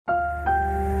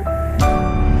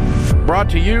brought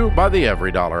to you by the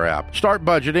EveryDollar app. Start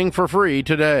budgeting for free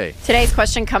today. Today's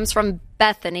question comes from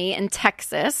Bethany in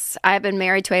Texas. I have been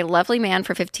married to a lovely man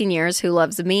for 15 years who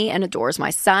loves me and adores my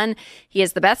son. He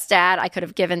is the best dad I could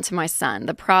have given to my son.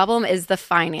 The problem is the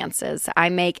finances. I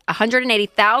make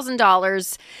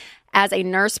 $180,000 as a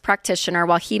nurse practitioner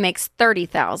while he makes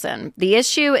 $30,000. The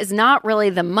issue is not really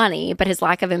the money, but his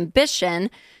lack of ambition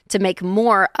to make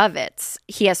more of it.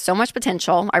 He has so much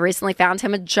potential. I recently found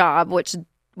him a job which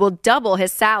will double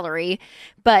his salary,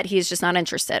 but he's just not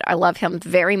interested. I love him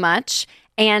very much,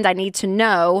 and I need to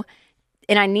know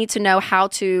how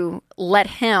to let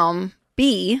him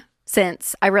be,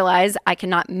 since I realize I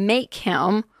cannot make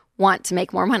him want to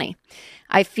make more money.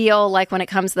 I feel like when it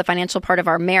comes to the financial part of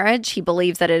our marriage, he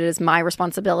believes that it is my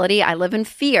responsibility. I live in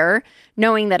fear,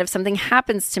 knowing that if something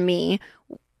happens to me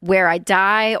where I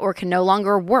die or can no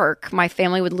longer work, my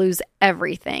family would lose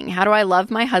everything. How do I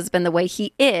love my husband the way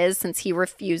he is since he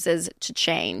refuses to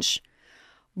change?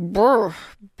 Brr,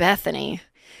 Bethany.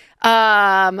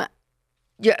 The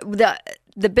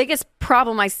biggest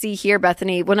problem I see here,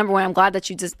 Bethany, well, number one, I'm glad that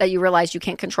you realize you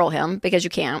can't control him, because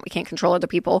you can't. We can't control other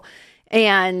people.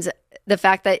 And the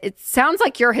fact that it sounds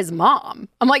like you're his mom.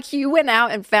 I'm like, you went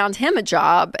out and found him a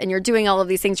job and you're doing all of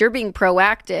these things. You're being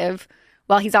proactive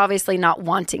while he's obviously not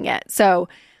wanting it. So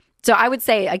I would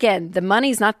say, again, the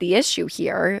money's not the issue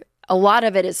here. A lot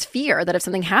of it is fear that if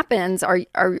something happens, are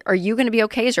you going to be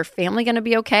okay? Is your family going to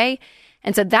be okay?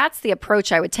 And so that's the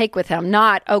approach I would take with him.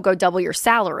 Not, oh, go double your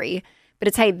salary. But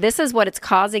it's, hey, this is what it's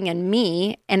causing in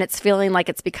me, and it's feeling like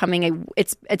it's becoming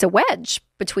it's a wedge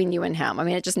between you and him. I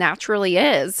mean, it just naturally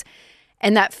is.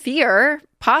 And that fear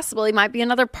possibly might be in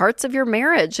other parts of your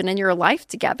marriage and in your life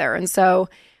together. And so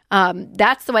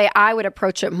that's the way I would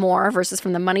approach it more, versus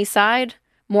from the money side,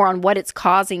 more on what it's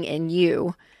causing in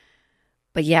you.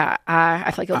 But yeah,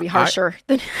 I feel like it'll be harsher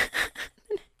than...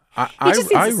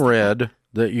 I read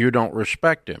that you don't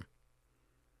respect him.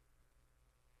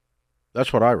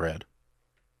 That's what I read.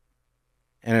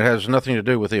 And it has nothing to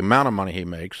do with the amount of money he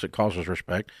makes that causes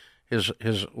respect.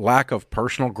 His lack of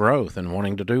personal growth and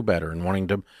wanting to do better and wanting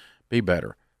to be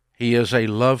better. He is a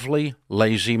lovely,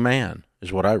 lazy man,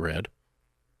 is what I read.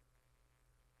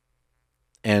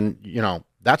 And,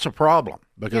 that's a problem,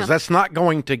 because that's not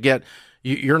going to get,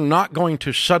 you're not going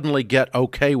to suddenly get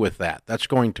okay with that. That's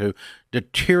going to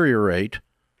deteriorate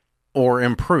or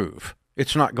improve.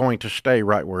 It's not going to stay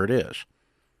right where it is.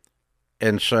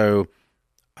 And so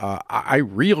I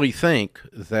really think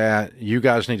that you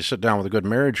guys need to sit down with a good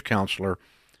marriage counselor,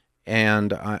 and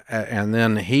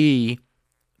then the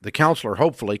counselor,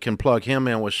 hopefully can plug him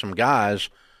in with some guys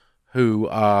who,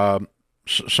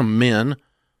 some men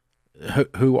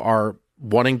who are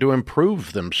wanting to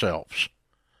improve themselves.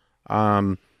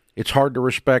 It's hard to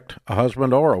respect a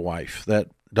husband or a wife that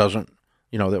doesn't,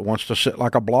 that wants to sit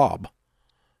like a blob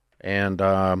and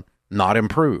not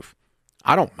improve.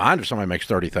 I don't mind if somebody makes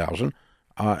 $30,000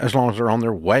 as long as they're on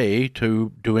their way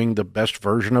to doing the best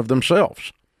version of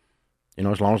themselves.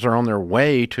 As long as they're on their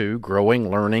way to growing,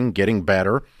 learning, getting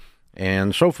better,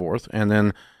 and so forth. And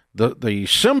then the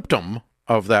symptom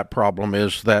of that problem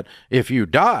is that if you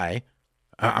die,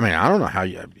 I don't know how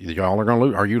y'all are going to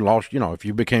lose. Are you lost? If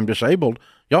you became disabled,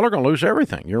 y'all are going to lose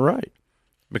everything. You're right,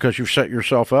 because you've set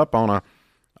yourself up on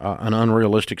an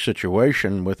unrealistic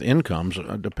situation with incomes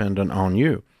dependent on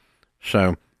you.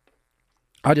 So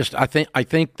I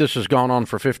think this has gone on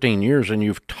for 15 years, and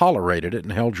you've tolerated it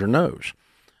and held your nose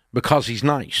because he's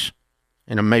nice.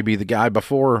 And maybe the guy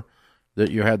before that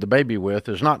you had the baby with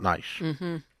is not nice,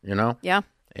 Yeah.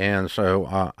 And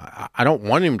so I don't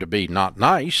want him to be not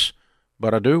nice,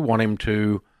 but I do want him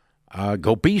to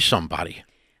go be somebody.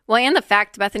 Well, and the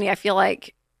fact, Bethany, I feel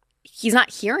like he's not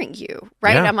hearing you,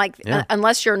 right? Yeah, I'm like,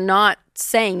 unless you're not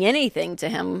saying anything to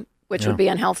him, which would be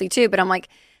unhealthy too. But I'm like,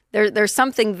 there's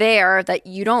something there that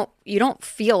you don't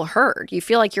feel heard. You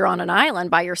feel like you're on an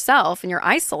island by yourself and you're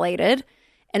isolated,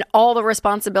 and all the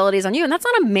responsibilities on you. And that's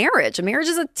not a marriage. A marriage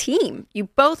is a team. You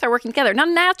both are working together. Now,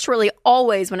 naturally,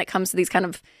 always when it comes to these kind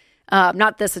of,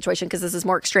 not this situation because this is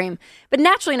more extreme, but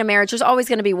naturally in a marriage, there's always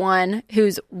going to be one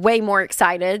who's way more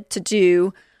excited to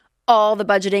do all the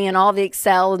budgeting and all the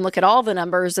Excel and look at all the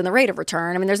numbers and the rate of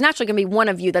return. I mean, there's naturally going to be one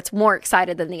of you that's more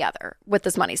excited than the other with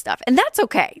this money stuff. And that's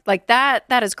okay. Like that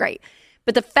is great.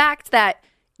 But the fact that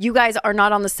you guys are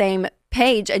not on the same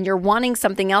page and you're wanting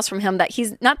something else from him that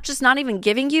he's not even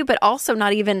giving you, but also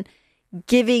not even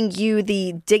giving you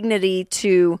the dignity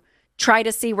to try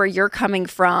to see where you're coming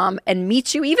from and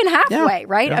meet you even halfway,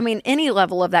 right? Yeah. I mean, any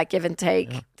level of that give and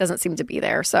take doesn't seem to be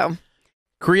there. So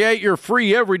create your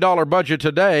free EveryDollar budget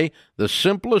today, the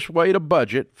simplest way to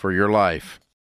budget for your life.